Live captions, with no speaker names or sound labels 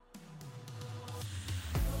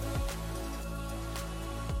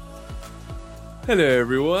Hello,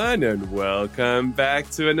 everyone, and welcome back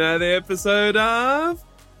to another episode of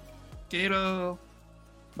Gato.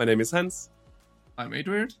 My name is Hans, I'm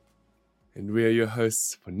Edward. and we are your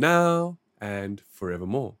hosts for now and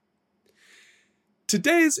forevermore.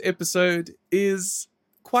 Today's episode is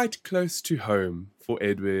quite close to home for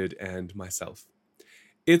Edward and myself.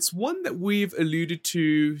 It's one that we've alluded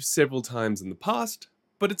to several times in the past,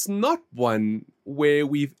 but it's not one where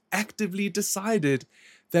we've actively decided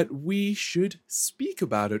that we should speak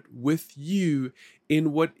about it with you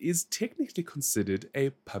in what is technically considered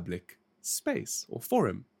a public space or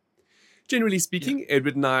forum. Generally speaking,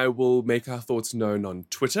 Edward and I will make our thoughts known on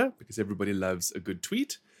Twitter because everybody loves a good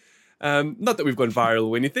tweet. Not that we've gone viral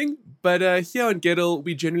or anything, but here on Gettle,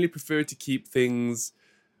 we generally prefer to keep things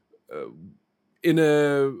in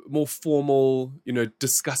a more formal,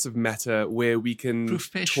 discussive matter where we can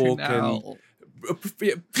talk and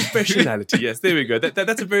professionality. Yes, there we go.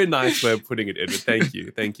 That's a very nice way of putting it, Edward.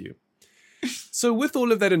 Thank you. So with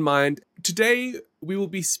all of that in mind, today we will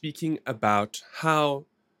be speaking about how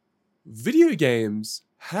video games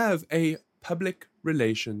have a public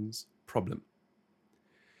relations problem.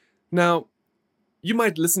 Now, you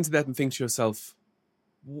might listen to that and think to yourself,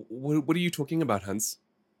 what are you talking about, Hans?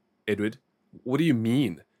 Edward, what do you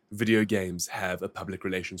mean video games have a public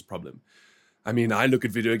relations problem? I mean, I look at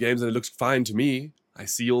video games and it looks fine to me. I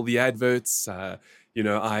see all the adverts. I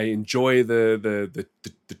enjoy the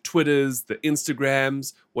Twitters, the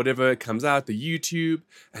Instagrams, whatever comes out, the YouTube,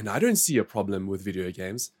 and I don't see a problem with video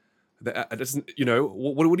games. That doesn't,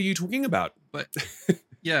 what are you talking about? But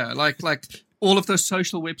yeah, like all of those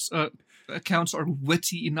social accounts are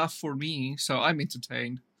witty enough for me, so I'm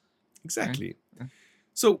entertained. Exactly. Yeah.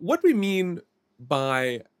 So what we mean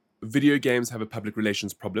by video games have a public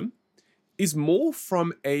relations problem is more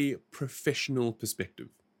from a professional perspective.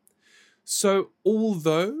 So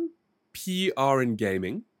although PR in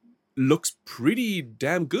gaming looks pretty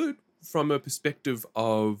damn good from a perspective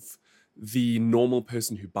of the normal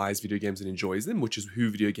person who buys video games and enjoys them, which is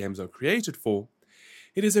who video games are created for,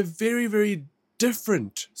 it is a very, very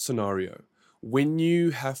different scenario when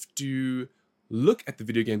you have to look at the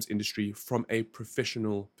video games industry from a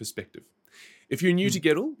professional perspective. If you're new to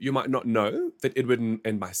Gettle, you might not know that Edward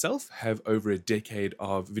and myself have over a decade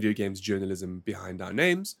of video games journalism behind our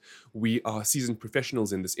names. We are seasoned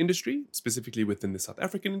professionals in this industry, specifically within the South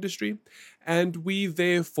African industry, and we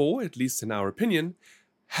therefore, at least in our opinion,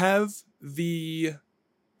 have the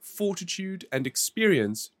fortitude and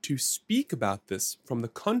experience to speak about this from the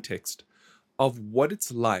context of what it's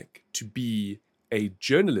like to be a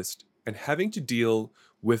journalist and having to deal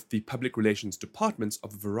with the public relations departments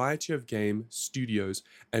of a variety of game studios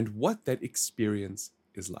and what that experience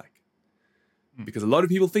is like. Because a lot of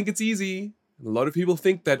people think it's easy, and a lot of people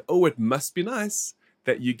think that, it must be nice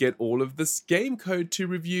that you get all of this game code to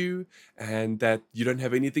review and that you don't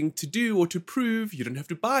have anything to do or to prove, you don't have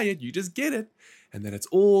to buy it, you just get it, and that it's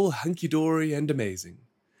all hunky-dory and amazing.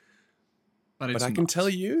 But I can tell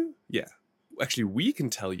you, we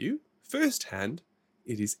can tell you firsthand,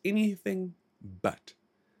 it is anything but.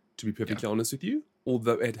 To be perfectly honest with you,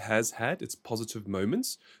 although it has had its positive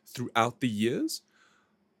moments throughout the years,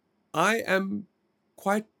 I am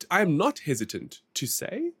not hesitant to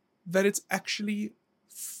say that it's actually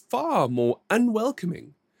far more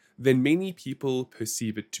unwelcoming than many people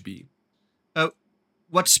perceive it to be.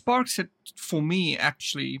 What sparks it for me,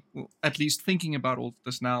 actually, at least thinking about all of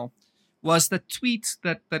this now, was the tweet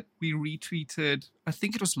that we retweeted. I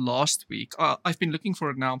think it was last week. I've been looking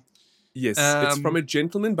for it now. Yes, it's from a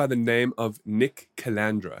gentleman by the name of Nick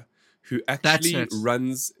Calandra, who actually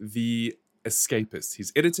runs The Escapist.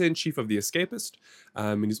 He's editor-in-chief of The Escapist,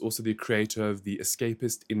 and he's also the creator of the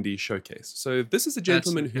Escapist Indie Showcase. So this is a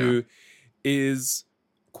gentleman who is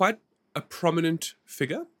quite a prominent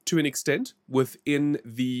figure, to an extent, within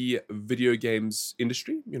the video games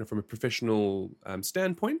industry, from a professional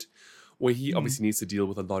standpoint, where he obviously needs to deal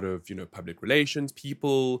with a lot of, public relations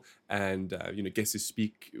people and, gets to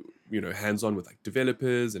speak, hands-on with like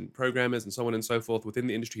developers and programmers and so on and so forth. Within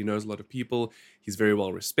the industry, he knows a lot of people. He's very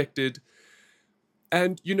well respected.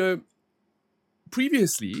 And,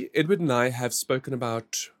 previously, Edward and I have spoken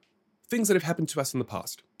about things that have happened to us in the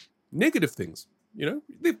past. Negative things, there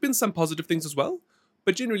have been some positive things as well.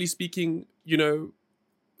 But generally speaking,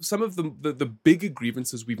 some of the bigger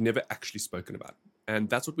grievances we've never actually spoken about. And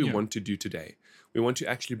that's what we want to do today. We want to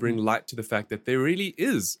actually bring light to the fact that there really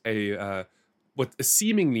is a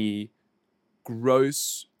seemingly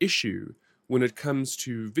gross issue when it comes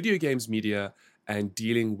to video games media and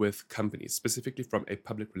dealing with companies, specifically from a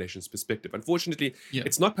public relations perspective. Unfortunately, Yeah.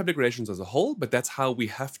 it's not public relations as a whole, but that's how we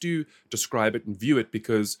have to describe it and view it,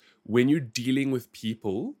 because when you're dealing with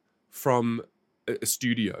people from a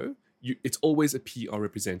studio, it's always a PR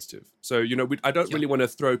representative. So, I don't really want to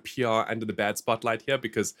throw PR under the bad spotlight here,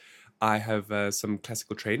 because I have some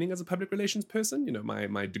classical training as a public relations person.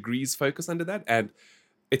 My degrees focus under that. And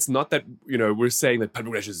it's not that, we're saying that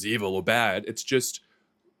public relations is evil or bad. It's just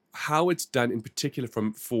how it's done in particular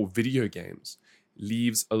for video games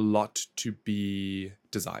leaves a lot to be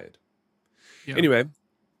desired. Yeah. Anyway,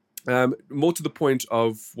 more to the point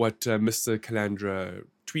of what Mr. Calandra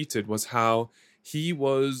tweeted was how he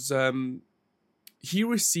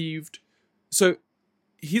received, so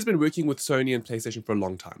he's been working with Sony and PlayStation for a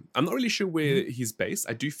long time. I'm not really sure where he's based.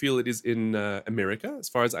 I do feel it is in America. As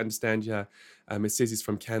far as I understand here, it says he's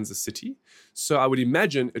from Kansas City. So I would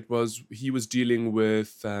imagine he was dealing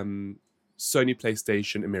with Sony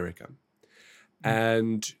PlayStation America.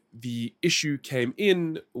 And the issue came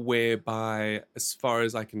in whereby, as far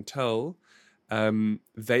as I can tell,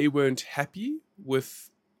 they weren't happy with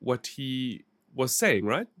what he was saying,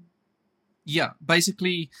 right? Yeah,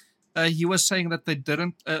 basically, he was saying that they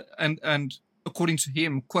didn't, and according to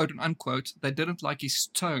him, quote and unquote, they didn't like his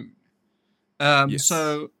tone. Yes.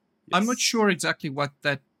 So Yes. I'm not sure exactly what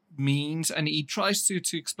that means, and he tries to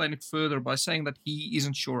explain it further by saying that he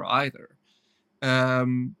isn't sure either.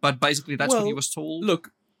 But basically, that's what he was told.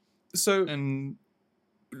 Look, so and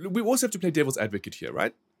we also have to play devil's advocate here,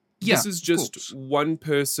 right? Yeah, this is just one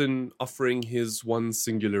person offering his one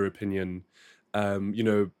singular opinion. I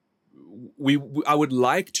would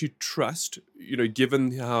like to trust,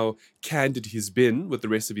 given how candid he's been with the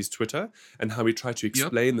rest of his Twitter and how he tried to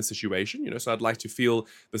explain the situation, so I'd like to feel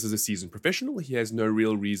this is a seasoned professional. He has no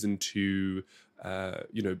real reason to,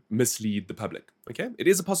 mislead the public. Okay. It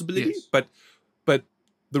is a possibility, but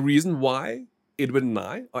the reason why Edward and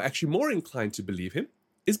I are actually more inclined to believe him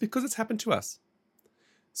is because it's happened to us.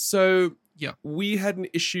 So we had an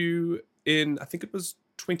issue in, I think it was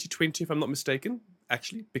 2020, if I'm not mistaken,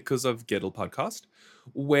 actually, because of Geddle podcast,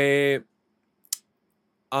 where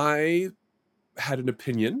I had an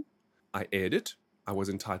opinion. I aired it. I was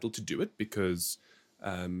entitled to do it because,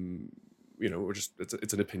 it's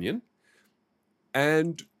an opinion.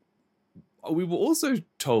 And we were also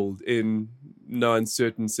told in no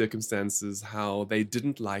uncertain circumstances how they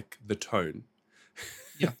didn't like the tone.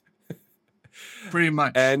 Yeah, pretty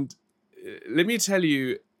much. And let me tell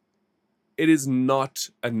you, it is not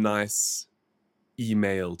a nice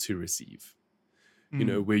email to receive,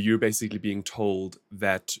 where you're basically being told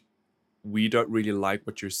that we don't really like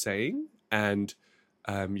what you're saying. And,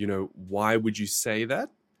 why would you say that?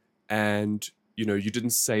 And, you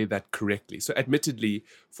didn't say that correctly. So admittedly,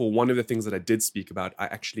 for one of the things that I did speak about, I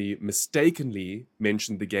actually mistakenly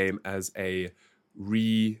mentioned the game as a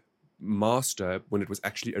remaster when it was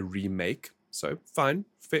actually a remake. So fine.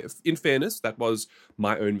 In fairness, that was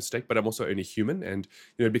my own mistake, but I'm also only human. And,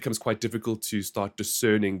 it becomes quite difficult to start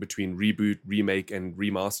discerning between reboot, remake, and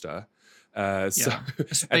remaster. So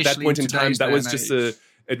at that point in time, that was just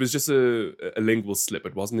it was just a lingual slip.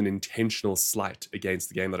 It wasn't an intentional slight against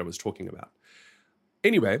the game that I was talking about.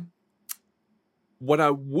 Anyway, what I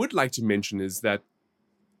would like to mention is that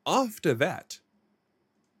after that,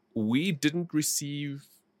 we didn't receive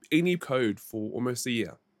any code for almost a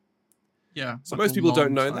year. Yeah. So most people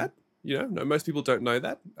don't know that. Most people don't know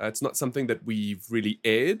that. It's not something that we've really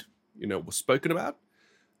aired, or spoken about.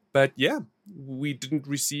 But yeah, we didn't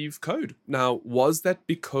receive code. Now, was that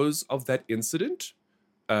because of that incident?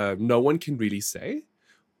 No one can really say.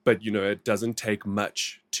 But, it doesn't take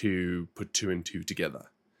much to put two and two together.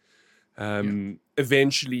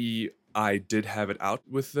 Eventually, I did have it out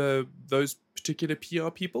with those particular PR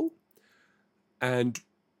people. And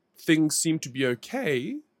things seemed to be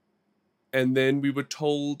okay. And then we were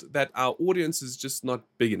told that our audience is just not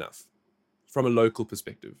big enough from a local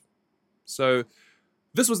perspective. So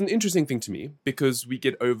this was an interesting thing to me because we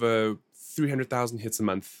get over 300,000 hits a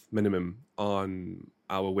month minimum on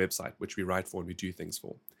our website, which we write for and we do things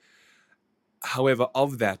for. However,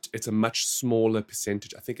 of that, it's a much smaller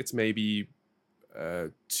percentage. I think it's maybe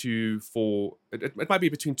it might be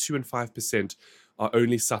between 2 and 5% are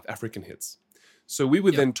only South African hits. So we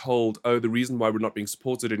were then told, the reason why we're not being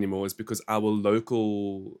supported anymore is because our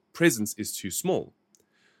local presence is too small.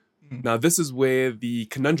 Now, this is where the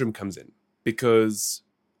conundrum comes in, because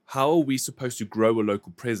how are we supposed to grow a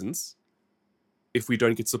local presence if we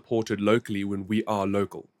don't get supported locally when we are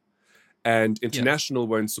local? And international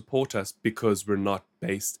won't support us because we're not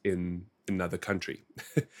based in another country.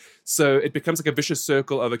 So it becomes like a vicious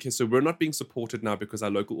circle of, okay, so we're not being supported now because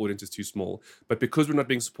our local audience is too small, but because we're not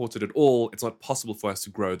being supported at all, it's not possible for us to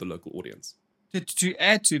grow the local audience. To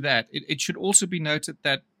add to that, it should also be noted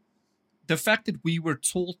that the fact that we were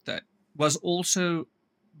told that was also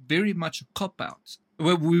very much a cop-out.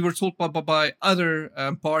 We were told by other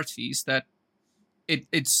parties that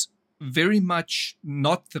it's very much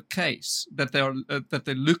not the case that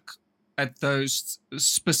they look at those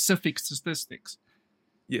specific statistics.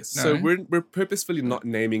 Yes, No? so we're purposefully not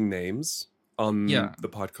naming names on Yeah. the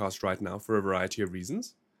podcast right now for a variety of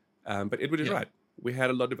reasons. But Edward is Yeah. right. We had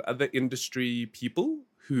a lot of other industry people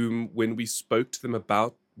whom, when we spoke to them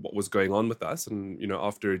about what was going on with us, and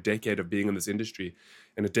after a decade of being in this industry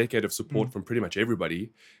and a decade of support from pretty much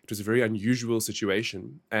everybody, it was a very unusual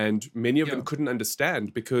situation, and many of them Yeah. couldn't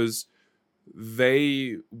understand because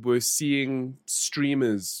they were seeing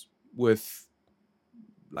streamers with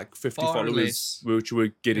like 50 Far followers less. which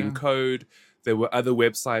were getting Yeah. code. There were other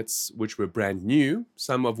websites which were brand new,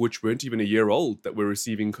 some of which weren't even a year old, that were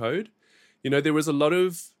receiving code. There was a lot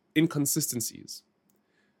of inconsistencies.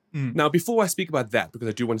 Now, before I speak about that, because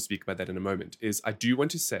I do want to speak about that in a moment, is I do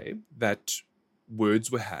want to say that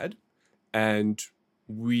words were had, and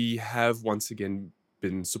we have once again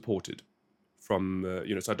been supported from,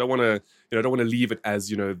 so I don't want to, leave it as,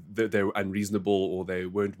 they were unreasonable or they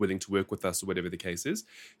weren't willing to work with us or whatever the case is.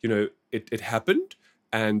 It happened,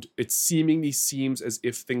 and it seemingly seems as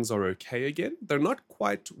if things are okay again. They're not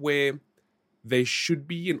quite where they should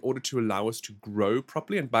be in order to allow us to grow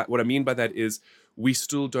properly. And what I mean by that is we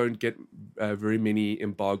still don't get very many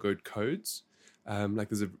embargoed codes. Like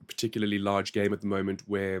there's a particularly large game at the moment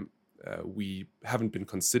where we haven't been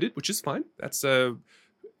considered, which is fine. That's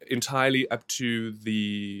entirely up to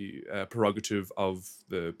the prerogative of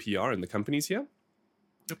the PR and the companies here.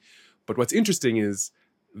 Yep. But what's interesting is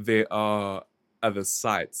there are other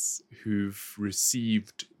sites who've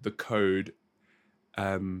received the code,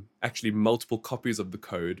 actually multiple copies of the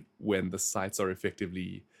code, when the sites are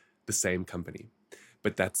effectively the same company.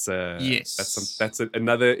 But that's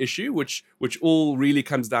another issue, which all really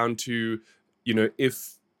comes down to,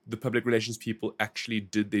 if the public relations people actually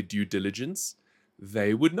did their due diligence,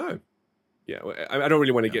 they would know. Yeah, I don't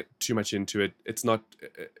really want to get too much into it. It's not,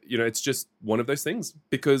 it's just one of those things.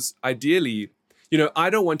 Because ideally, I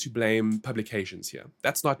don't want to blame publications here.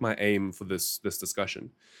 That's not my aim for this discussion.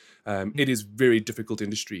 It is very difficult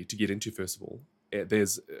industry to get into, first of all.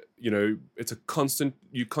 There's, it's a constant,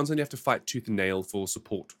 you constantly have to fight tooth and nail for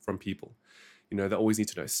support from people. They always need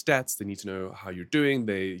to know stats. They need to know how you're doing.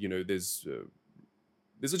 There's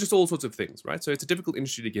just all sorts of things, right? So it's a difficult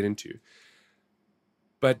industry to get into.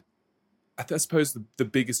 But I suppose the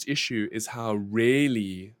biggest issue is how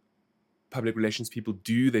rarely public relations people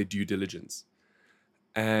do their due diligence.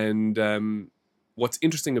 And what's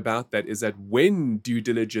interesting about that is that when due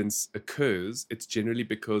diligence occurs, it's generally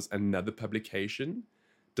because another publication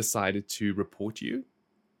decided to report you,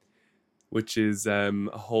 which is a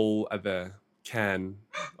whole other can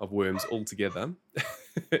of worms altogether.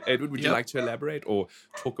 Edward, would you like to elaborate or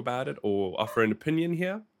talk about it or offer an opinion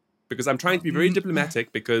here? Because I'm trying to be very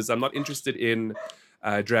diplomatic, because I'm not interested in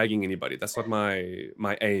dragging anybody. That's not my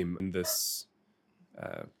aim in this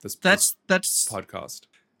podcast.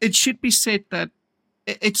 It should be said that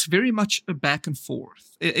it's very much a back and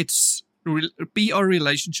forth. It's PR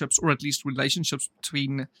relationships, or at least relationships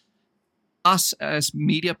between us as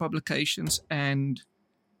media publications and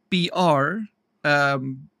PR,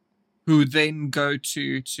 who then go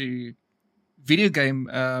to video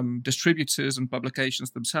game distributors and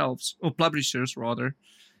publications themselves, or publishers rather.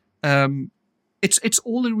 It's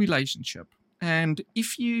all a relationship, and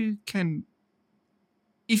if you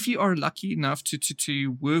are lucky enough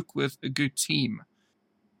to work with a good team,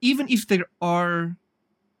 even if there are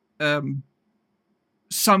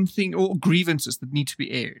something or grievances that need to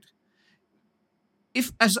be aired,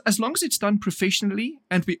 as long as it's done professionally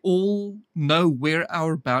and we all know where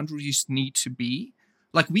our boundaries need to be,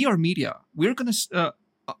 like we are media,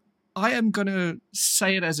 I am gonna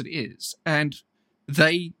say it as it is, and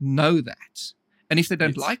they know that. And if they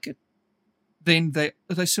don't like it, then they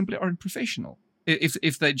simply aren't professional.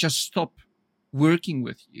 If they just stop working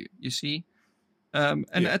with you, you see.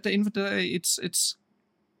 At the end of the day,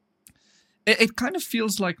 it kind of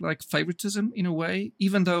feels like favoritism in a way,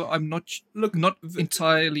 even though I'm not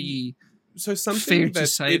entirely so something fair that to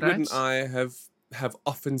say Edward that. and I have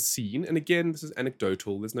often seen, and again, this is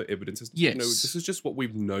anecdotal. There's no evidence. This is just what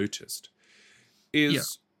we've noticed.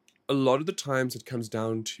 Is a lot of the times it comes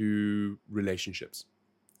down to relationships,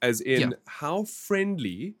 as in how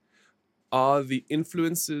friendly are the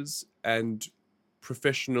influencers and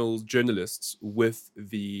professional journalists with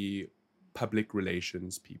the public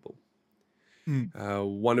relations people.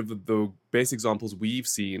 One of the best examples we've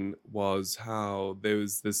seen was how there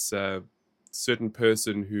was this certain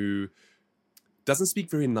person who doesn't speak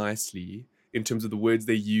very nicely in terms of the words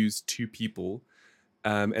they use to people.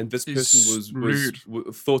 And this person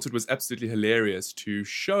thought it was absolutely hilarious to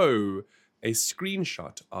show a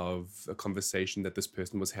screenshot of a conversation that this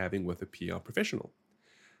person was having with a PR professional.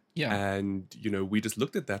 Yeah. And, we just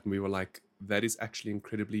looked at that and we were like, that is actually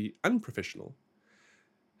incredibly unprofessional.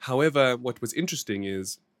 However, what was interesting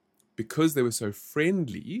is because they were so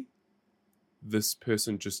friendly, this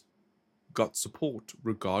person just got support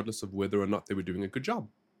regardless of whether or not they were doing a good job.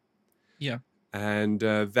 Yeah. And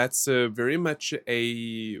that's very much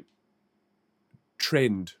a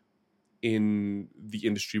trend in the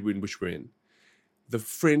industry in which we're in. The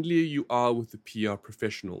friendlier you are with the PR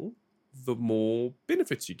professional, the more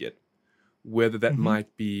benefits you get. Whether that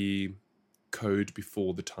might be code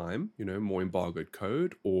before the time, more embargoed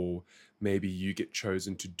code, or maybe you get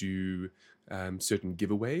chosen to do certain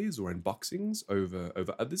giveaways or unboxings over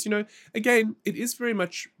others. Again, it is very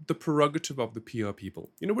much the prerogative of the PR people.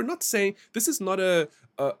 We're not saying this is not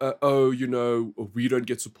we don't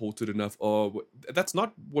get supported enough, or that's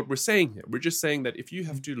not what we're saying here. We're just saying that if you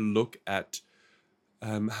have to look at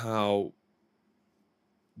how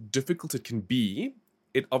difficult it can be,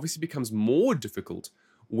 it obviously becomes more difficult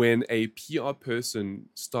when a PR person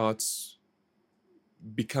starts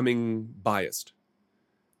becoming biased.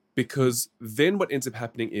 Because then what ends up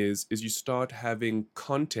happening is you start having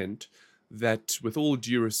content that, with all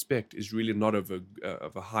due respect, is really not of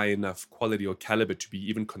a high enough quality or caliber to be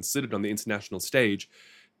even considered on the international stage,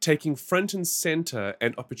 taking front and center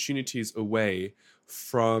and opportunities away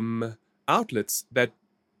from outlets that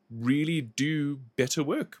really do better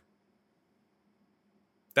work.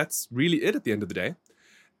 That's really it at the end of the day.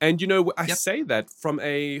 And, I say that from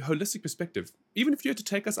a holistic perspective. Even if you had to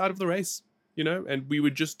take us out of the race, and we were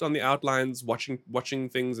just on the outlines watching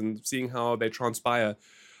things and seeing how they transpire.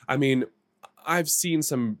 I mean, I've seen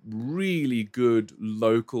some really good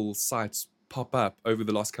local sites pop up over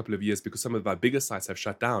the last couple of years because some of our bigger sites have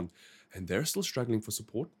shut down and they're still struggling for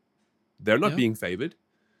support. They're not being favored.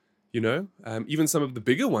 Even some of the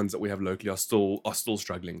bigger ones that we have locally are still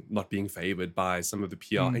struggling, not being favored by some of the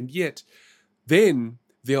PR. And yet then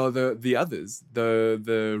there are the others,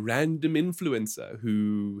 the random influencer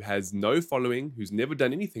who has no following, who's never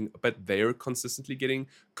done anything, but they're consistently getting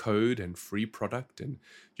code and free product. And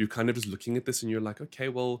you're kind of just looking at this and you're like, okay,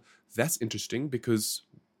 well, that's interesting because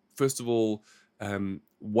first of all,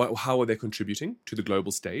 how are they contributing to the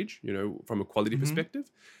global stage, from a quality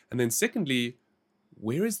perspective? And then secondly,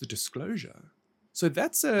 where is the disclosure? So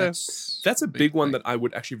that's a big one that I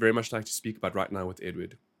would actually very much like to speak about right now with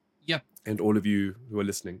Edward. Yeah. And all of you who are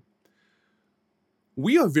listening.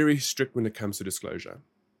 We are very strict when it comes to disclosure.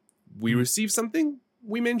 We receive something,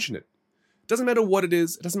 we mention it. It doesn't matter what it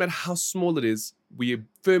is. It doesn't matter how small it is. We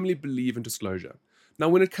firmly believe in disclosure. Now,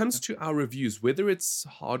 when it comes to our reviews, whether it's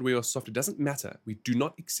hardware or software, it doesn't matter. We do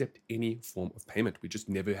not accept any form of payment. We just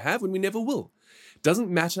never have and we never will. It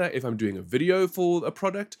doesn't matter if I'm doing a video for a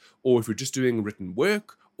product or if we're just doing written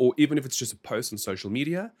work or even if it's just a post on social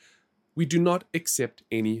media. We do not accept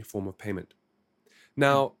any form of payment.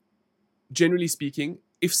 Now, generally speaking,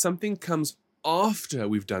 if something comes after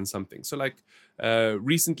we've done something, so like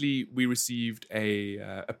recently we received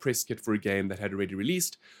a press kit for a game that had already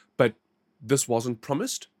released, but this wasn't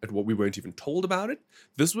promised, we weren't even told about it.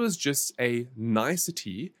 This was just a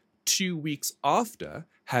nicety 2 weeks after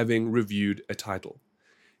having reviewed a title.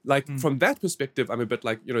 Like from that perspective, I'm a bit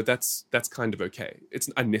like, that's kind of okay. It's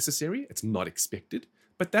unnecessary, it's not expected.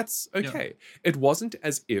 But that's okay. Yeah. It wasn't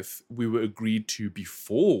as if we were agreed to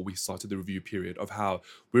before we started the review period of how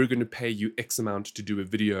we're going to pay you X amount to do a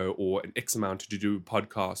video or an X amount to do a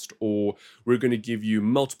podcast, or we're going to give you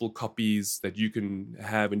multiple copies that you can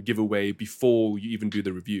have and give away before you even do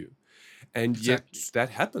the review. And yet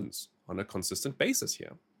that happens on a consistent basis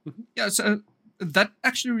here. Yeah, so that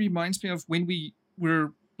actually reminds me of when we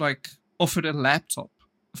were like offered a laptop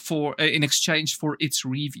for in exchange for its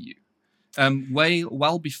review.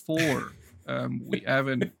 Well before we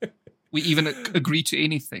even agreed to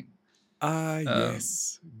anything.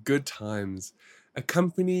 Yes, good times. A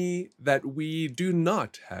company that we do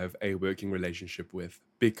not have a working relationship with,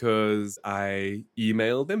 because I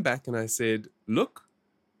emailed them back and I said, look,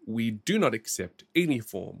 we do not accept any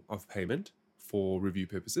form of payment for review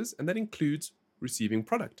purposes, and that includes receiving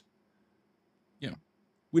product. Yeah.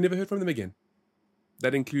 We never heard from them again.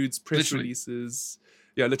 That includes press releases.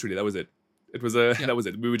 Yeah, literally, that was it. That was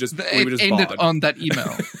it. We were just ended barred on that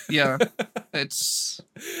email. Yeah.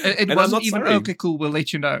 It And I'm wasn't not even sorry. okay. Cool, we'll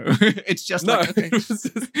let you know. It's just No, like okay.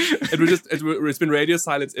 it's been radio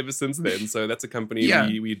silence ever since then. So that's a company Yeah.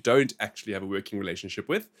 we don't actually have a working relationship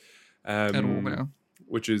with, At all now.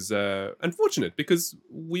 which is unfortunate because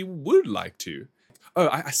we would like to. Oh,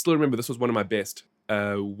 I still remember this was one of my best.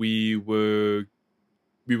 We were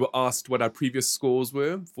asked what our previous scores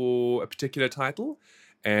were for a particular title,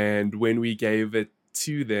 and when we gave it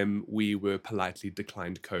to them, we were politely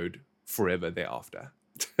declined code forever thereafter.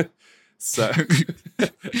 So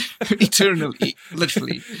Eternally,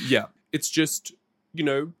 literally. yeah, it's just,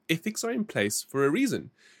 ethics are in place for a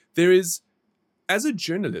reason. There is, as a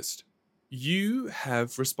journalist, you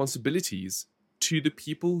have responsibilities to the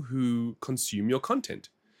people who consume your content.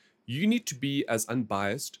 You need to be as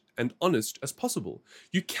unbiased and honest as possible.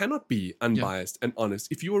 You cannot be unbiased and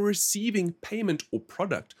honest if you are receiving payment or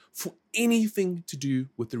product for anything to do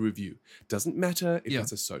with the review. Doesn't matter if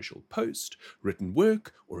it's a social post, written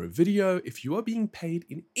work, or a video. If you are being paid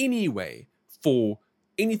in any way for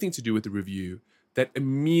anything to do with the review, that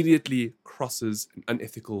immediately crosses an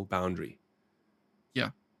unethical boundary.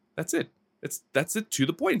 Yeah. That's it. That's it, to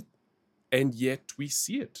the point. And yet we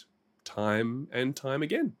see it time and time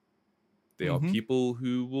again. There are people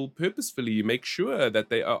who will purposefully make sure that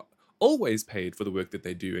they are always paid for the work that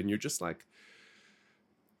they do. And you're just like,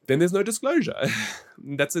 then there's no disclosure.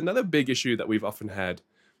 That's another big issue that we've often had,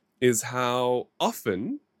 is how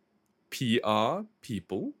often PR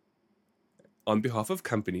people on behalf of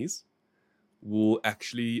companies will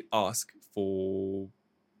actually ask to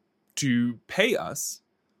pay us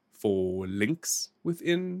for links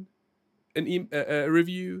within a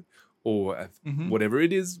review, or whatever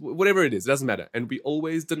it is, it doesn't matter. And we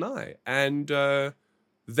always deny. And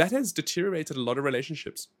that has deteriorated a lot of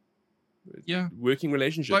relationships. Yeah. Working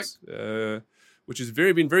relationships, which has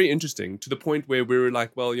been very interesting, to the point where we were like,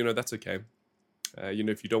 well, that's okay.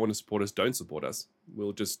 If you don't want to support us, don't support us.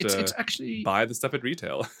 We'll just it's actually buy the stuff at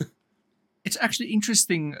retail. It's actually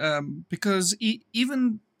interesting because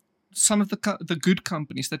even some of the good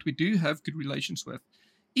companies that we do have good relations with,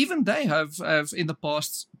 even they have in the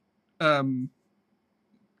past come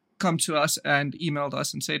to us and emailed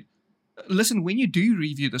us and said, listen, when you do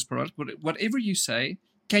review this product, whatever you say,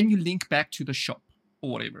 can you link back to the shop or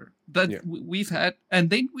whatever that we've had? And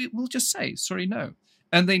then we'll just say, sorry, no.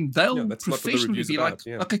 And then they'll professionally be like,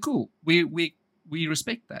 okay, cool. We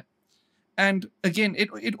respect that. And again,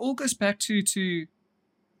 it all goes back to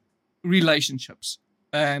relationships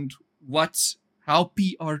and how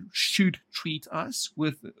PR should treat us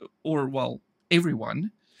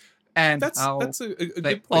everyone, and that's a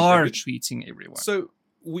they good point. are treating everyone. So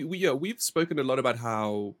we've spoken a lot about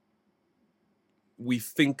how we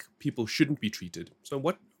think people shouldn't be treated. So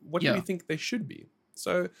what do we think they should be?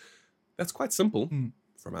 So that's quite simple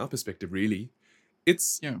from our perspective, really.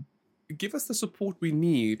 It's give us the support we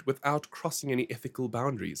need without crossing any ethical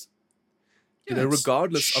boundaries.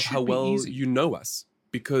 Regardless of how well you know us,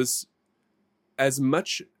 because as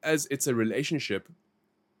much as it's a relationship,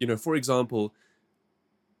 for example,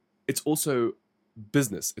 it's also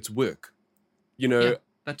business, it's work.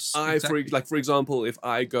 That's for example, if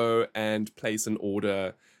I go and place an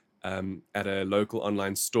order at a local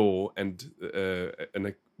online store, and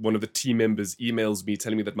one of the team members emails me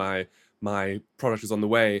telling me that my product is on the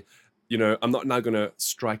way, I'm not now going to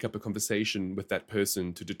strike up a conversation with that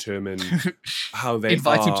person to determine how they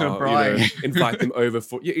invite them to a braai. Invite them over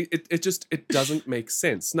for it doesn't make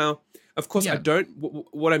sense. Now, of course, I don't.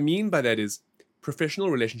 What I mean by that is professional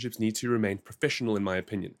relationships need to remain professional, in my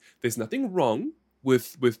opinion. There's nothing wrong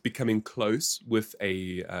with becoming close with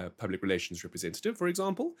a public relations representative, for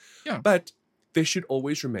example. But they should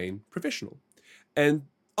always remain professional. And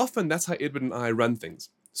often that's how Edward and I run things.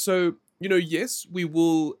 So, yes, we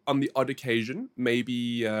will, on the odd occasion,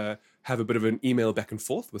 maybe have a bit of an email back and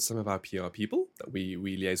forth with some of our PR people that we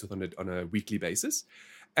liaise with on a weekly basis.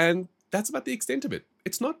 And that's about the extent of it.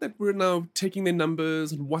 It's not that we're now taking their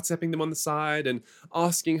numbers and WhatsApping them on the side and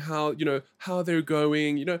asking how they're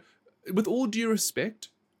going. With all due respect,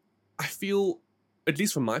 I feel, at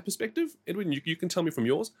least from my perspective, Edwin, you can tell me from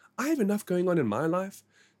yours, I have enough going on in my life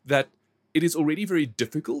that it is already very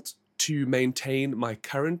difficult to maintain my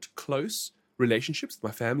current close relationships with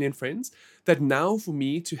my family and friends, that now for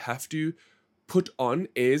me to have to put on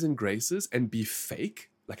airs and graces and be fake,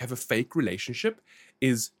 like have a fake relationship,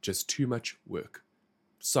 is just too much work.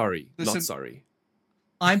 Sorry, not sorry.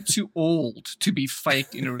 I'm too old to be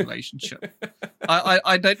fake in a relationship.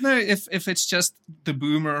 I don't know if it's just the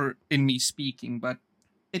boomer in me speaking, but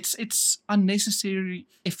it's unnecessary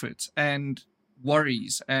effort and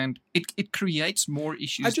worries, and it creates more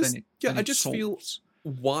issues than it solves.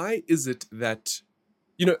 why is it that,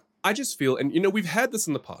 I just feel, and we've had this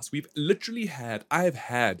in the past. I have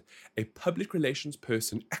had a public relations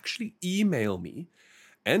person actually email me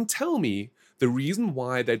and tell me the reason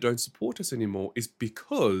why they don't support us anymore is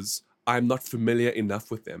because I'm not familiar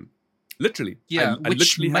enough with them. Literally. Yeah, I which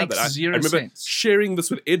literally have makes it. I zero remember sense. sharing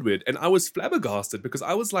this with Edward, and I was flabbergasted because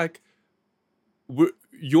I was like,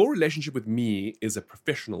 your relationship with me is a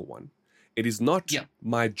professional one. It is not Yeah.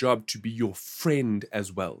 my job to be your friend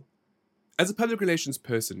as well. As a public relations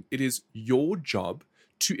person, it is your job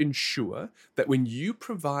to ensure that when you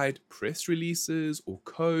provide press releases or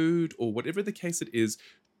code or whatever the case it is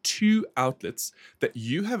to outlets, that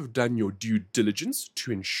you have done your due diligence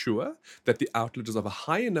to ensure that the outlet is of a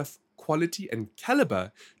high enough quality and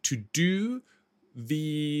caliber to do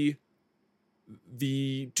the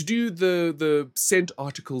sent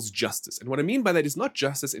articles justice. And what I mean by that is not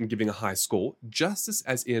justice in giving a high score, justice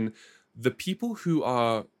as in the people who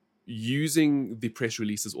are using the press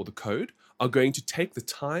releases or the code are going to take the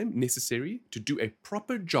time necessary to do a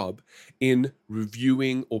proper job in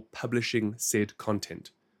reviewing or publishing said content.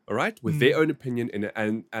 All right, with their own opinion in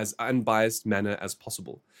an as unbiased manner as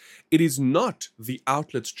possible. It is not the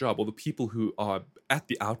outlet's job or the people who are at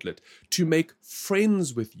the outlet to make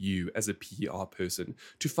friends with you as a PR person,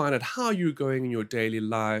 to find out how you're going in your daily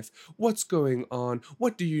life, what's going on,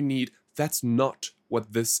 what do you need. That's not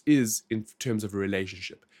what this is in terms of a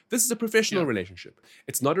relationship. This is a professional relationship.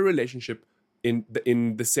 It's not a relationship in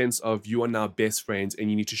the sense of you are now best friends and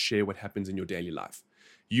you need to share what happens in your daily life.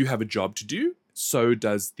 You have a job to do, so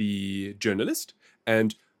does the journalist.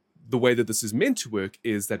 And the way that this is meant to work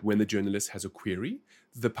is that when the journalist has a query,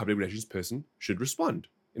 the public relations person should respond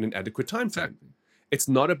in an adequate time frame. Exactly. It's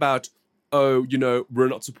not about, oh, we're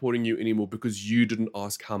not supporting you anymore because you didn't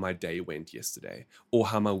ask how my day went yesterday or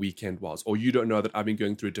how my weekend was, or you don't know that I've been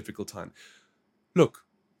going through a difficult time. Look,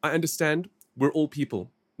 I understand we're all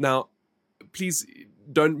people. Now, please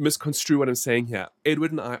don't misconstrue what I'm saying here.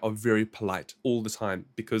 Edward and I are very polite all the time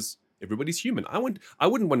because everybody's human. I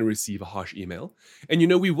wouldn't want to receive a harsh email. And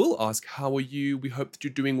we will ask, how are you? We hope that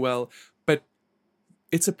you're doing well. But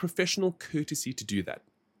it's a professional courtesy to do that.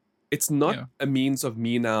 It's not a means of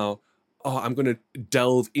me now, I'm going to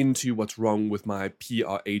delve into what's wrong with my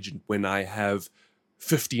PR agent when I have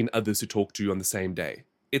 15 others to talk to on the same day.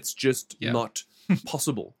 It's just not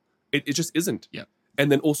possible. It just isn't. Yeah. And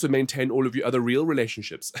then also maintain all of your other real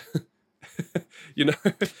relationships.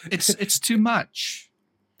 It's too much.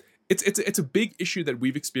 It's a big issue that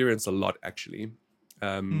we've experienced a lot, actually,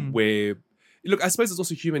 where, look, I suppose it's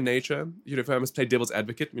also human nature. If I must play devil's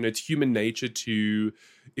advocate, it's human nature to,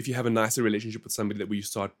 if you have a nicer relationship with somebody, that you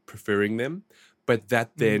start preferring them. But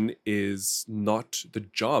that then is not the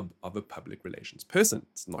job of a public relations person.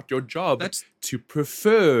 It's not your job to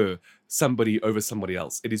prefer somebody over somebody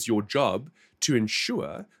else. It is your job to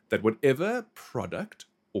ensure that whatever product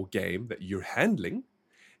or game that you're handling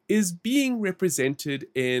is being represented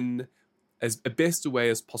in as a best way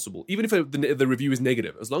as possible. Even if the review is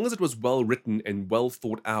negative, as long as it was well written and well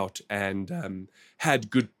thought out and had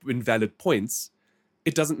good and valid points,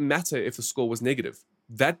 it doesn't matter if the score was negative.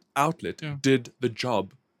 That outlet did the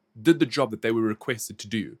job that they were requested to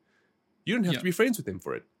do. You don't have to be friends with them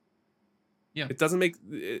for it. Yeah. It doesn't make...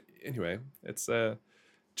 Anyway, it's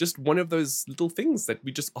just one of those little things that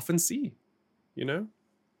we just often see,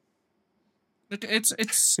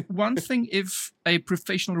 It's one thing if a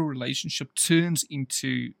professional relationship turns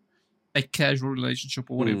into a casual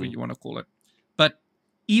relationship or whatever you want to call it. But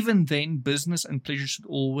even then, business and pleasure should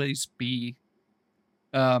always be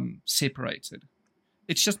separated.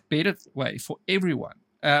 It's just better way for everyone.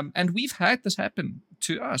 And we've had this happen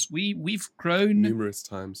to us. We've grown numerous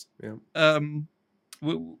times. Yeah.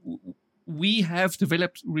 We have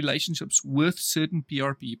developed relationships with certain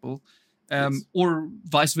PR people, or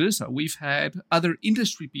vice versa. We've had other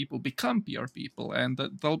industry people become PR people, and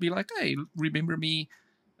they'll be like, "Hey, remember me?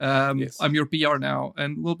 I'm your PR now,"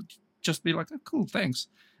 and we'll just be like, "Oh, cool, thanks."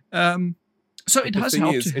 So it does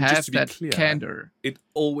help to have that candor. It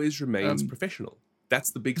always remains professional.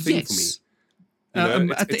 That's the big thing for me.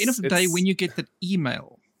 At the end of the day, when you get that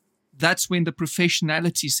email, that's when the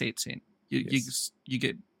professionality sets in. You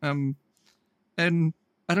get, and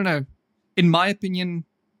I don't know. In my opinion,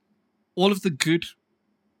 all of the good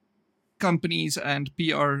companies and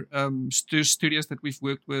PR studios that we've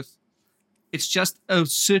worked with, it's just a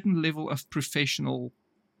certain level of professional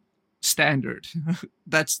standard.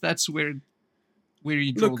 that's where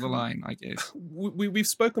you draw the line, I guess. We've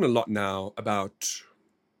spoken a lot now about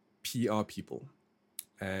PR people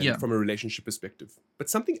and from a relationship perspective. But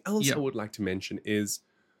something else I would like to mention is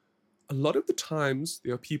a lot of the times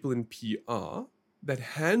there are people in PR that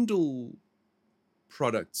handle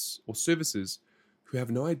products or services who have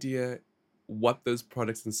no idea what those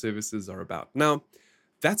products and services are about. Now,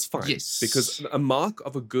 that's fine, Yes. because a mark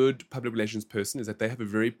of a good public relations person is that they have a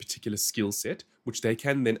very particular skill set, which they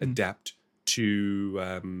can then adapt to,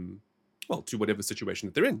 to whatever situation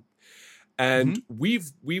that they're in. And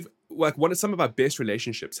we've like some of our best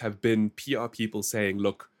relationships have been PR people saying,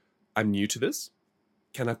 look, I'm new to this.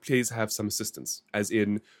 Can I please have some assistance? As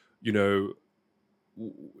in,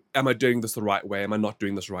 am I doing this the right way? Am I not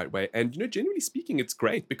doing this the right way? And, generally speaking, it's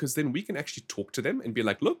great, because then we can actually talk to them and be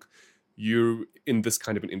like, look, you're in this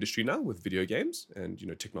kind of an industry now with video games and,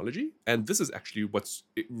 technology. And this is actually what's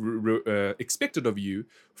expected of you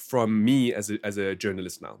from me as a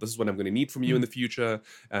journalist now. This is what I'm going to need from you in the future.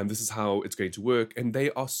 And this is how it's going to work. And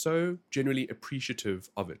they are so generally appreciative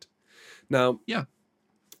of it. Now,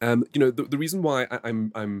 the reason why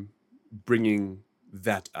I'm bringing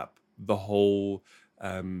that up, the whole,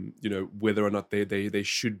 whether or not they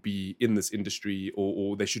should be in this industry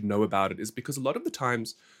or they should know about it, is because a lot of the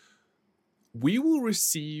times we will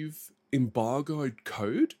receive embargoed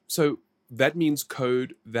code. So that means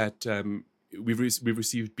code that we've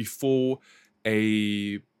received before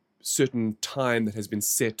a certain time that has been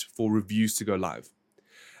set for reviews to go live.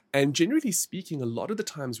 And generally speaking, a lot of the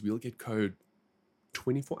times we'll get code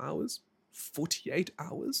 24 hours, 48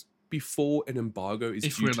 hours before an embargo is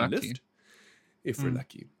due to lift. If we're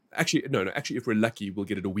lucky. Actually, no. Actually, if we're lucky, we'll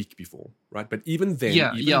get it a week before, right? But even then,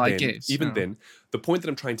 I guess. Then, the point that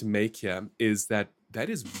I'm trying to make here is that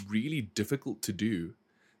is really difficult to do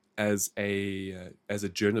as a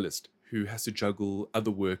journalist who has to juggle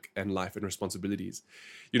other work and life and responsibilities.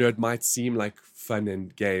 It might seem like fun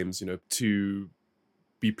and games, to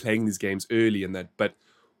be playing these games early and that, but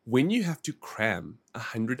when you have to cram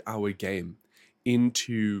 100-hour game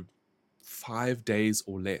into 5 days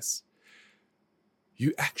or less,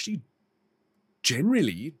 you actually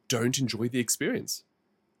generally don't enjoy the experience,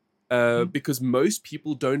 because most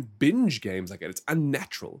people don't binge games like that. It's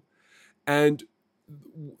unnatural. And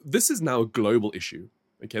this is now a global issue.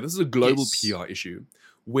 Okay, this is a global PR issue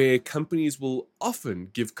where companies will often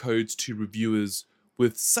give codes to reviewers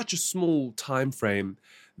with such a small time frame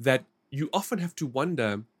that you often have to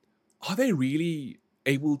wonder, are they really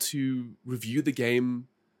able to review the game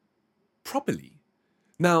properly?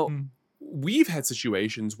 Now, we've had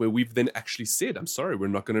situations where we've then actually said, I'm sorry, we're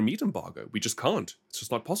not going to meet embargo. We just can't. It's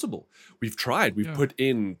just not possible. We've tried. We've put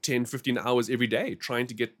in 10, 15 hours every day trying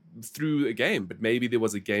to get through a game, but maybe there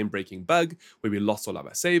was a game-breaking bug where we lost all of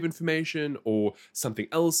our save information or something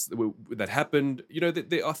else that happened.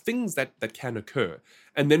 There are things that can occur.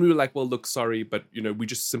 And then we were like, well, look, sorry, but, we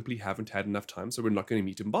just simply haven't had enough time, so we're not going to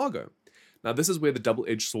meet embargo. Now, this is where the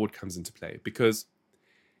double-edged sword comes into play, because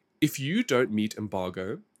if you don't meet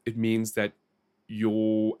embargo, it means that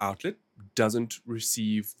your outlet doesn't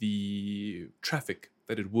receive the traffic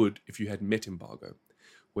that it would if you had met embargo.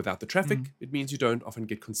 Without the traffic, it means you don't often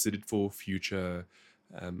get considered for future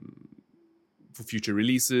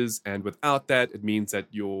releases, and without that, it means that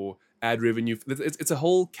your ad revenue. It's a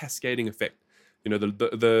whole cascading effect.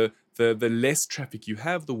 The less traffic you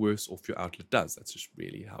have, the worse off your outlet does. That's just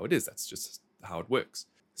really how it is. That's just how it works.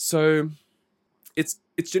 So it's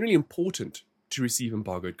generally important to receive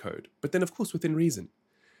embargoed code, but then of course within reason.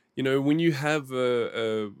 When you have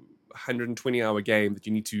a 120-hour game that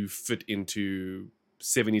you need to fit into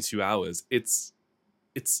 72 hours, it's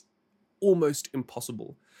almost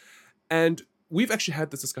impossible. And we've actually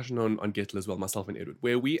had this discussion on Gettle as well, myself and Edward,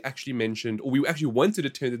 where we actually mentioned, or we actually wanted to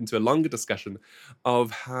turn it into a longer discussion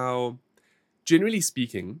of how, generally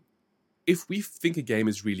speaking, if we think a game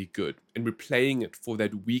is really good and we're playing it for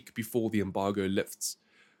that week before the embargo lifts,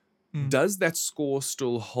 does that score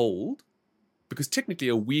still hold? Because technically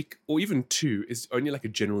a week or even 2 is only like a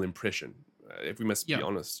general impression, if we must be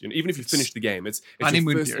honest. Even if you finish the game, it's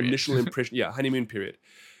your first initial impression. Honeymoon period.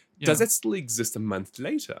 Does that still exist a month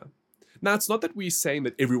later? Now, it's not that we're saying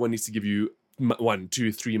that everyone needs to give you 1,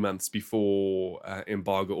 2, 3 months before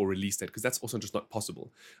embargo or release date, because that's also just not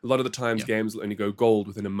possible. A lot of the times games will only go gold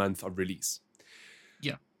within a month of release.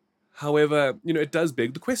 Yeah. However, it does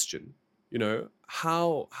beg the question,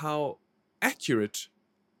 how accurate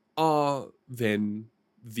are then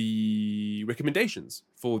the recommendations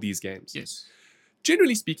for these games? Yes.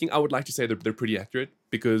 Generally speaking, I would like to say that they're pretty accurate,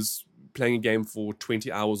 because playing a game for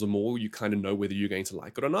 20 hours or more, you kind of know whether you're going to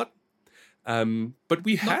like it or not. But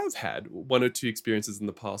we have had 1 or 2 experiences in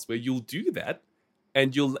the past where you'll do that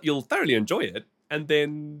and you'll thoroughly enjoy it, and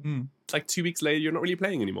then like 2 weeks later you're not really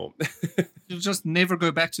playing anymore. You'll just never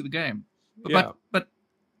go back to the game. But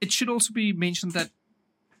it should also be mentioned that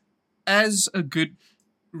as a good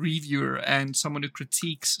reviewer and someone who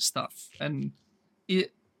critiques stuff, and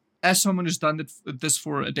as someone who's done this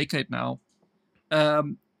for a decade now,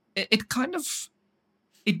 it kind of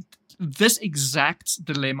this exact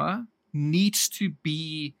dilemma needs to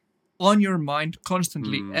be on your mind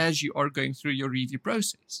constantly as you are going through your review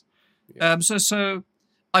process. Yeah. So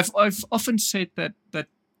I've often said that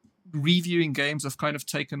reviewing games have kind of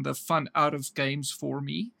taken the fun out of games for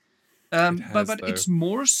me. But it's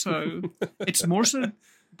more so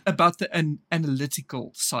about the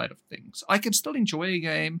analytical side of things. I can still enjoy a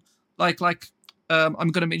game like I'm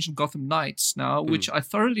going to mention Gotham Knights now, which I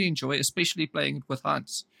thoroughly enjoy, especially playing it with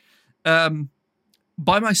Hans.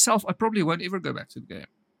 By myself, I probably won't ever go back to the game,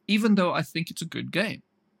 even though I think it's a good game,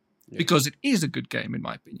 because it is a good game in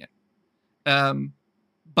my opinion.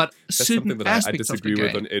 But that's certain something that I disagree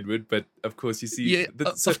with on Edward. But of course, you see,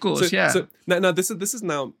 So now this is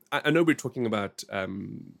now. I know we're talking about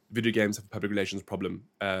video games have a public relations problem.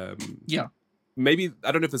 Maybe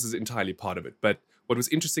I don't know if this is entirely part of it, but what was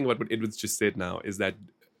interesting about what Edward's just said now is that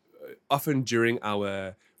often during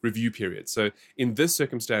our review period. So in this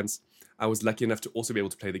circumstance, I was lucky enough to also be able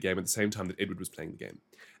to play the game at the same time that Edward was playing the game.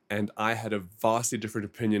 And I had a vastly different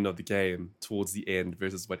opinion of the game towards the end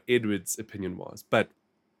versus what Edward's opinion was. But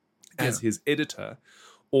as his editor,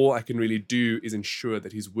 all I can really do is ensure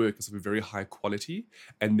that his work is of a very high quality,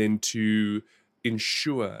 and then to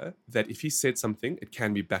ensure that if he said something, it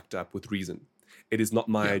can be backed up with reason. It is not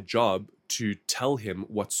my job to tell him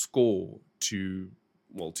what score to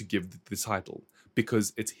give the title,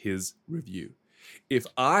 because it's his review. If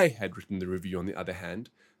I had written the review, on the other hand,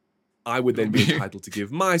 I would then be entitled to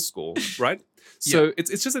give my score, right? So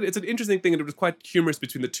it's an interesting thing, and it was quite humorous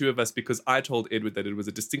between the two of us, because I told Edward that it was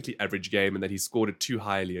a distinctly average game and that he scored it too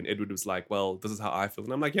highly, and Edward was like, "Well, this is how I feel,"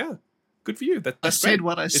 and I'm like, "Yeah, good for you. That's I said great.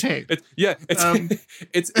 What I said.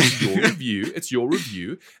 It's your review. It's your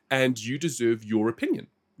review, and you deserve your opinion.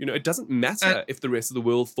 You know, it doesn't matter if the rest of the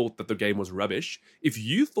world thought that the game was rubbish. If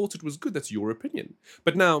you thought it was good, that's your opinion.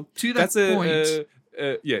 But now, to that point,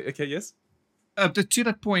 yes. To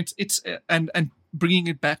that point, it's and bringing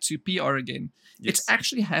it back to PR again. Yes. It's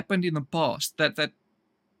actually happened in the past that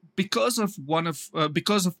because of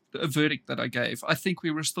a verdict that I gave. I think we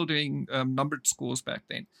were still doing numbered scores back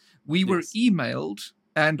then. We were emailed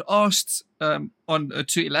and asked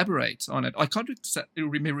to elaborate on it. I can't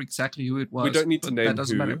remember exactly who it was. We don't need to name that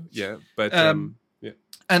doesn't who. Matter. Yeah, but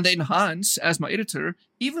And then Hans, as my editor,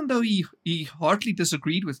 even though he hardly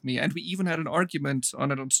disagreed with me, and we even had an argument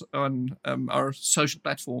on it on our social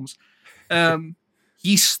platforms,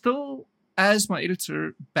 he still, as my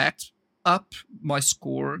editor, backed up my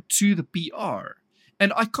score to the PR.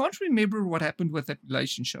 And I can't remember what happened with that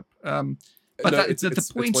relationship. But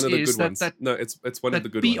the point is that it's one of the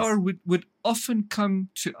good ones. PR would often come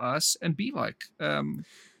to us and be like,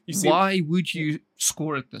 why would you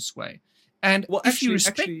score it this way? And if you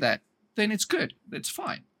respect that, then it's good. It's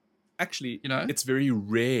fine. Actually, it's very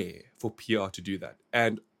rare for PR to do that.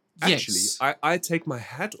 And actually, I take my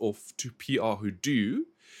hat off to PR who do,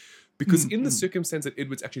 because in the circumstance that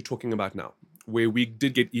Edward's actually talking about now, where we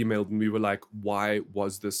did get emailed and we were like, why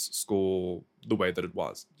was this score the way that it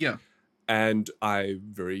was? Yeah. And I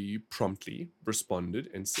very promptly responded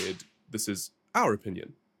and said, this is our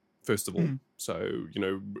opinion, first of all. So,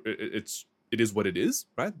 it is what it is,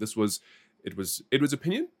 right? It was Edward's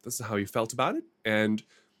opinion. This is how he felt about it. And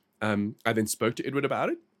I then spoke to Edward about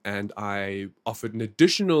it, and I offered an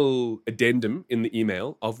additional addendum in the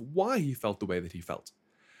email of why he felt the way that he felt.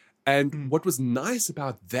 And what was nice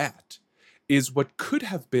about that is what could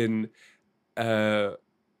have been an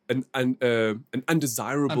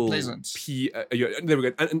undesirable, unpleasant. There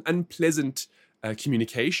we go, an unpleasant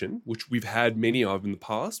communication, which we've had many of in the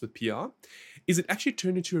past with PR, is it actually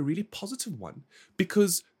turned into a really positive one,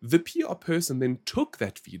 because the PR person then took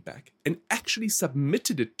that feedback and actually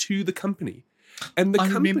submitted it to the company. And the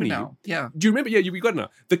company, remember now. Yeah. Do you remember? Yeah, you got it now.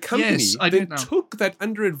 The company then now. took that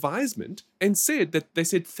under advisement and said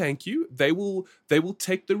thank you. They will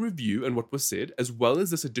take the review and what was said, as well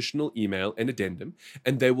as this additional email and addendum,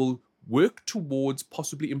 and they will work towards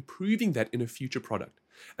possibly improving that in a future product.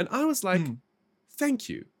 And I was like, thank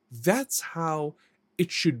you. That's how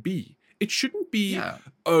it should be. It shouldn't be,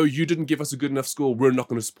 oh, you didn't give us a good enough score, we're not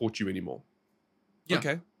going to support you anymore. Yeah.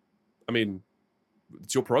 Okay. I mean,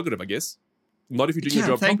 it's your prerogative, I guess. Not if you're doing your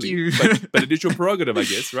job properly, but it is your prerogative, I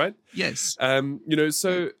guess, right? Yes.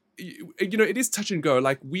 So it is touch and go.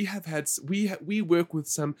 Like we work with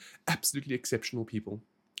some absolutely exceptional people.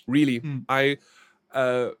 Really, I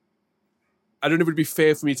don't know if it would be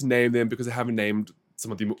fair for me to name them because I haven't named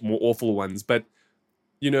some of the more awful ones, but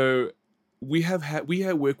we have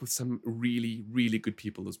worked with some really, really good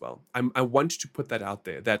people as well. I want to put that out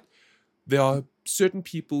there, that there are certain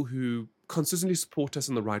people who consistently support us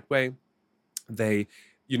in the right way. They,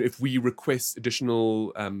 if we request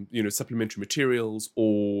additional, supplementary materials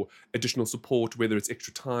or additional support, whether it's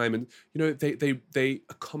extra time, and they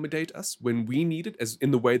accommodate us when we need it, as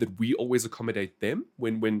in the way that we always accommodate them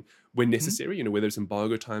when necessary. Whether it's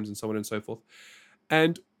embargo times and so on and so forth.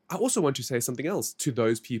 And I also want to say something else to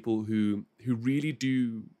those people who really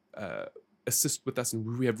do assist with us and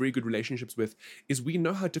who we have very good relationships with, is we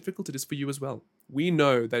know how difficult it is for you as well. We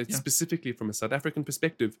know that it's specifically from a South African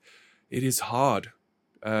perspective, it is hard.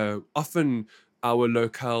 Often our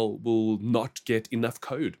locale will not get enough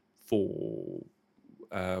code for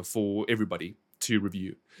everybody to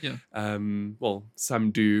review. Yeah. Well,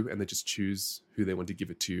 some do, and they just choose who they want to give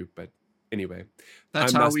it to. But anyway,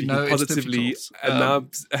 that's how we know it's difficult. I'm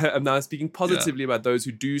now speaking positively about those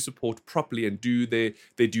who do support properly and do their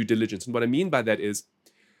due diligence. And what I mean by that is,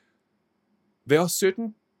 there are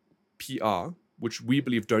certain PR which we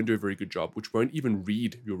believe don't do a very good job, which won't even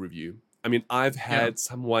read your review. I mean, I've had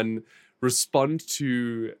someone respond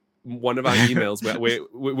to one of our emails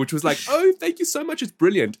which was like, "Oh, thank you so much, it's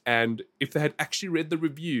brilliant." And if they had actually read the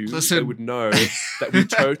review, they would know that we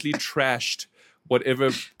totally trashed whatever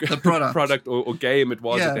the product or game it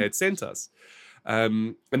was that they had sent us.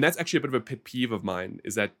 And that's actually a bit of a pet peeve of mine,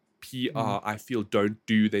 is that PR, I feel, don't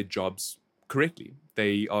do their jobs correctly.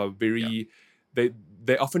 They are very...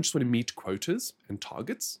 They often just want to meet quotas and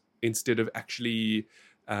targets instead of actually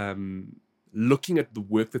looking at the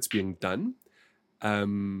work that's being done.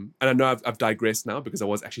 And I know I've digressed now, because I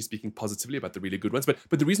was actually speaking positively about the really good ones. But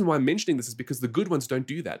the reason why I'm mentioning this is because the good ones don't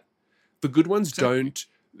do that. The good ones don't.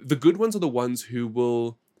 The good ones are the ones who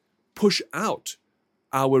will push out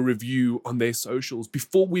our review on their socials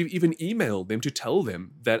before we've even emailed them to tell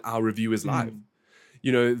them that our review is live.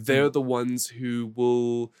 They're the ones who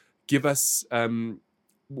will give us,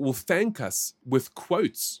 will thank us with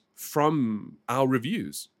quotes from our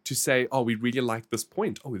reviews to say, "Oh, we really like this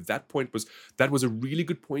point. Oh, that was a really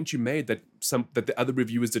good point you made that the other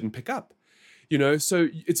reviewers didn't pick up." So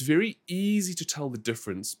it's very easy to tell the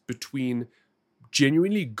difference between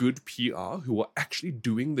genuinely good PR who are actually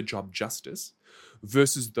doing the job justice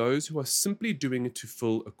versus those who are simply doing it to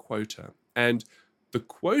fill a quota. And the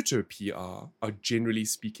quota PR are, generally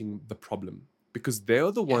speaking, the problem, because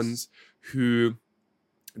they're the ones who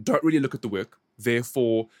don't really look at the work.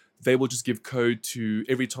 Therefore, they will just give code to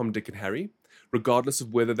every Tom, Dick, and Harry, regardless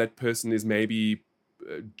of whether that person is maybe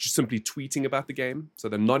just simply tweeting about the game. So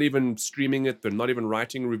they're not even streaming it. They're not even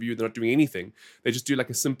writing a review. They're not doing anything. They just do like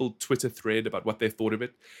a simple Twitter thread about what they thought of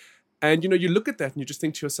it. And, you look at that and you just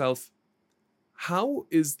think to yourself, how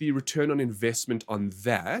is the return on investment on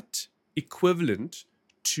that equivalent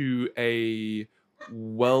to a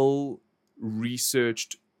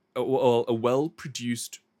well-researched or a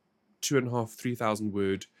well-produced 2,500, 3,000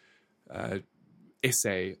 word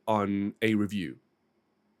essay on a review?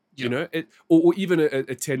 Or even a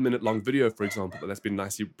 10-minute long video, for example, that's been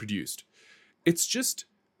nicely produced. It's just,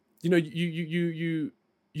 you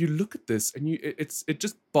look at this and it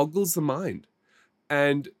just boggles the mind.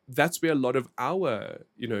 And that's where a lot of our,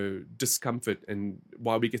 discomfort and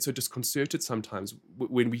why we get so disconcerted sometimes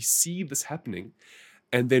when we see this happening.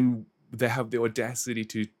 And then they have the audacity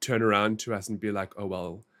to turn around to us and be like, "Oh,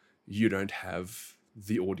 well, you don't have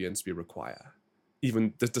the audience we require."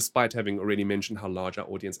 Even despite having already mentioned how large our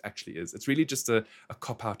audience actually is. It's really just a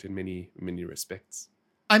cop-out in many, many respects.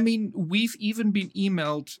 I mean, we've even been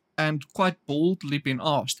emailed and quite boldly been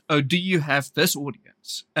asked, "Oh, do you have this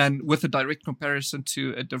audience?" And with a direct comparison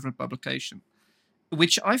to a different publication,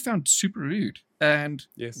 which I found super rude. And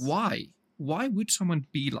why? Why would someone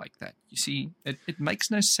be like that? You see, it makes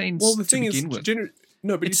no sense. Well, the thing is,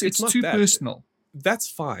 it's not too that. personal. That's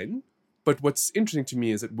fine. But what's interesting to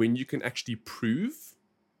me is that when you can actually prove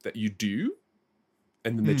that you do,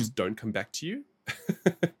 and then they just don't come back to you.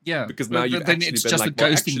 Because now you've then actually it's been just like, a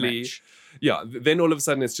ghosting match. Then all of a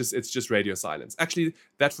sudden it's just radio silence. Actually,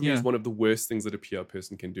 that for me is one of the worst things that a PR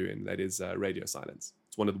person can do, and that is radio silence.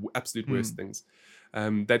 It's one of the absolute worst things.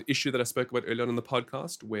 That issue that I spoke about earlier on the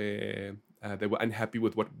podcast, where they were unhappy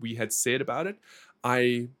with what we had said about it,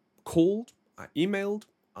 I called, I emailed,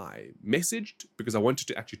 I messaged, because I wanted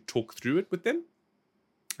to actually talk through it with them,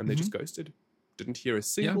 and they just ghosted. Didn't hear a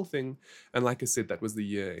single thing. And like I said, that was the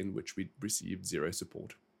year in which we received zero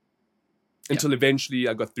support. Until eventually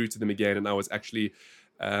I got through to them again, and I was actually,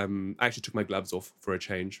 I actually took my gloves off for a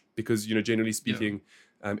change, because, generally speaking,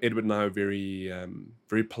 Edward and I are very,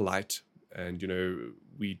 very polite, and,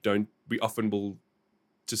 we often will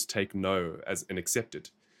just take no as and accept it.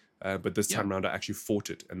 But this time around, I actually fought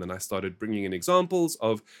it. And then I started bringing in examples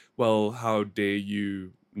of, well, how dare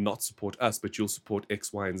you not support us, but you'll support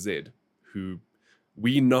X, Y, and Z, who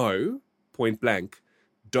we know, point blank,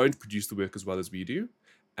 don't produce the work as well as we do,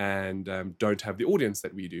 and don't have the audience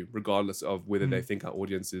that we do, regardless of whether they think our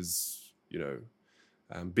audience is,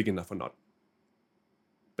 big enough or not.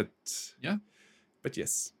 But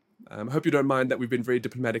yes. I hope you don't mind that we've been very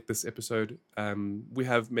diplomatic this episode. We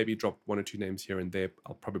have maybe dropped one or two names here and there.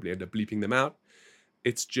 I'll probably end up bleeping them out.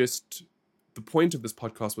 It's just the point of this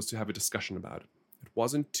podcast was to have a discussion about it. It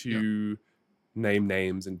wasn't to name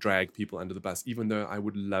names and drag people under the bus, even though I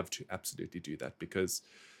would love to absolutely do that, because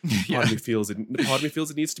part of me feels it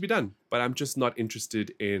needs to be done. But I'm just not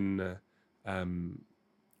interested in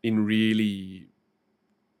really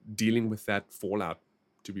dealing with that fallout,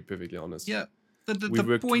 to be perfectly honest. Yeah. We've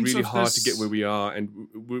worked really hard to get where we are, and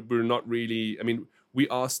we're not really... I mean, we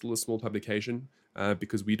are still a small publication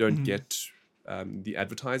because we don't get the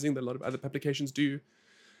advertising that a lot of other publications do.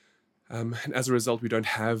 And as a result, we don't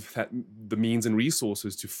have the means and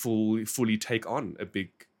resources to fully take on a big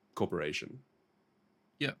corporation.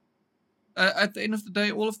 Yeah. At the end of the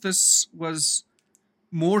day, all of this was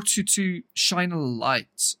more to shine a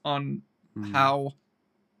light on how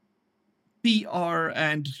PR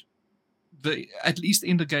and... at least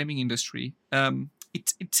in the gaming industry,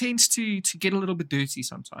 it tends to get a little bit dirty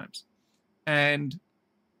sometimes, and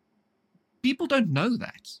people don't know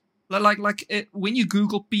that. When you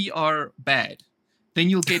Google PR bad, then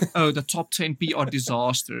you'll get the top 10 PR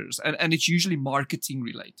disasters, and it's usually marketing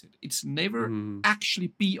related. It's never actually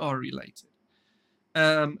PR related.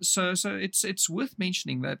 So it's worth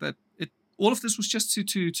mentioning that all of this was just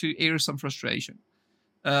to air some frustration,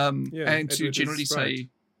 and to generally say.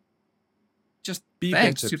 Just be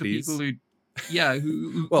thanks better, to please. The people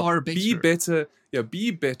who are better. Be better. Yeah,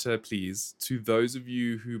 be better, please, to those of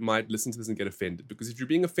you who might listen to this and get offended. Because if you're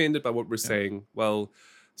being offended by what we're saying, well,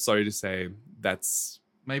 sorry to say, that's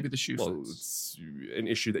maybe the shoe. Well, it's an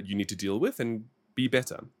issue that you need to deal with, and be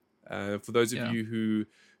better. For those of you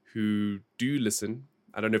who do listen,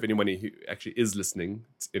 I don't know if anyone who actually is listening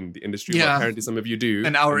in the industry. Well, apparently some of you do.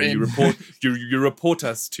 An hour in. You report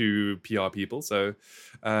us to PR people. So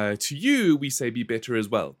to you, we say be better as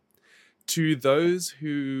well. To those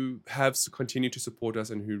who have continued to support us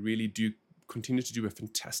and who really do continue to do a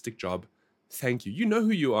fantastic job, thank you. You know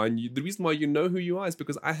who you are. And the reason why you know who you are is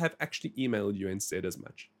because I have actually emailed you and said as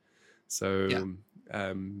much. So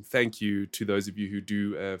thank you to those of you who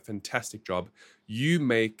do a fantastic job. You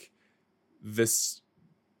make this...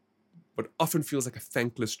 what often feels like a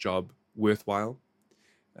thankless job worthwhile.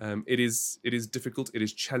 It is difficult. It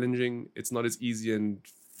is challenging. It's not as easy and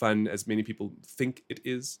fun as many people think it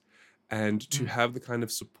is. And to have the kind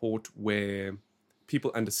of support where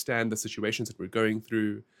people understand the situations that we're going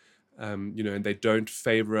through, and they don't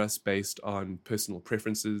favor us based on personal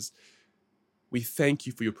preferences. We thank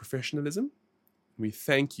you for your professionalism. We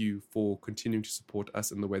thank you for continuing to support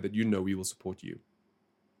us in the way that you know we will support you.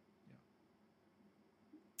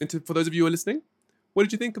 And for those of you who are listening, what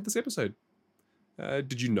did you think of this episode?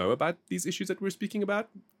 Did you know about these issues that we're speaking about?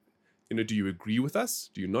 Do you agree with us?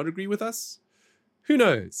 Do you not agree with us? Who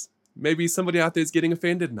knows? Maybe somebody out there is getting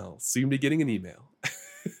offended and I'll soon be getting an email.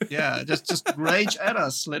 Yeah, just rage at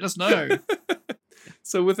us. Let us know.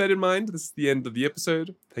 So with that in mind, this is the end of the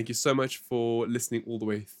episode. Thank you so much for listening all the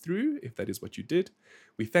way through, if that is what you did.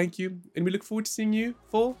 We thank you, and we look forward to seeing you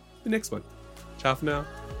for the next one. Ciao for now.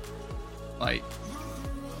 Bye.